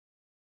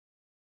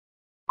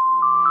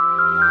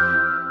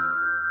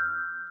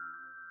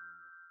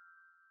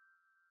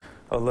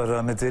Allah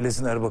rahmet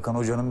eylesin, Erbakan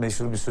Hoca'nın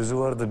meşhur bir sözü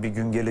vardı. Bir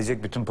gün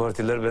gelecek, bütün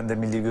partiler ben de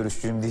milli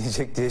görüşçüyüm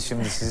diyecek diye.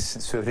 Şimdi siz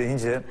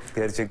söyleyince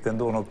gerçekten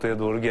de o noktaya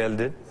doğru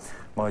geldi.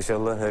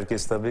 Maşallah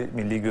herkes tabii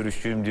milli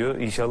görüşçüyüm diyor.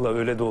 İnşallah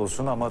öyle de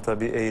olsun ama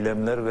tabii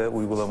eylemler ve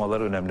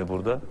uygulamalar önemli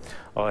burada.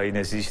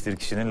 Aynesi iştir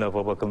kişinin,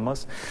 lafa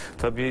bakılmaz.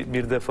 Tabii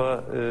bir defa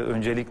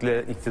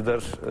öncelikle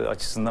iktidar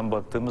açısından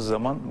baktığımız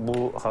zaman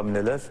bu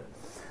hamleler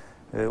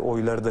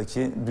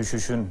oylardaki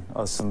düşüşün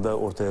aslında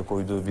ortaya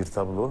koyduğu bir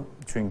tablo.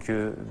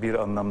 Çünkü bir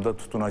anlamda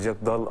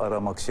tutunacak dal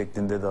aramak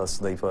şeklinde de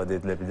aslında ifade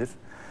edilebilir.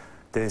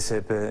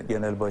 DSP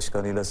Genel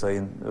Başkanı'yla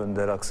Sayın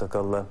Önder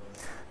Aksakal'la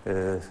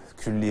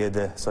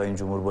külliyede Sayın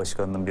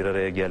Cumhurbaşkanı'nın bir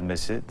araya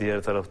gelmesi,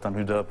 diğer taraftan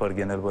Hüdapar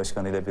Genel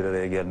Başkanı ile bir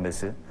araya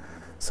gelmesi,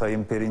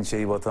 Sayın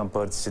Perinçek'i Vatan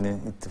Partisi'ni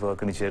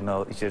ittifakın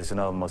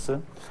içerisine alması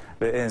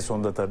ve en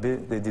sonda tabii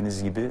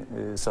dediğiniz gibi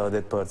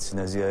Saadet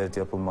Partisi'ne ziyaret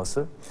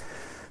yapılması.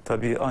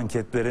 Tabii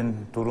anketlerin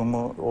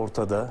durumu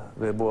ortada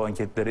ve bu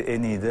anketleri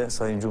en iyi de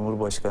Sayın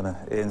Cumhurbaşkanı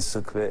en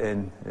sık ve en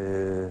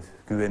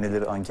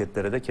güvenilir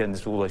anketlere de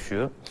kendisi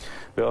ulaşıyor.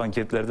 Ve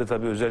anketlerde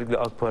tabii özellikle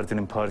AK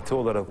Parti'nin parti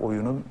olarak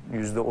oyunun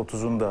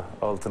 %30'un da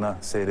altına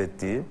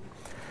seyrettiği,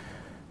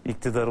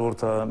 iktidar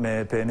ortağı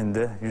MHP'nin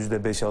de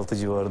 %5-6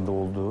 civarında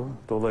olduğu,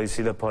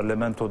 dolayısıyla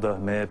parlamentoda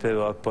MHP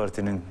ve AK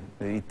Parti'nin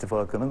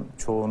ittifakının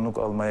çoğunluk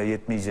almaya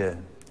yetmeyeceği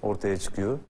ortaya çıkıyor.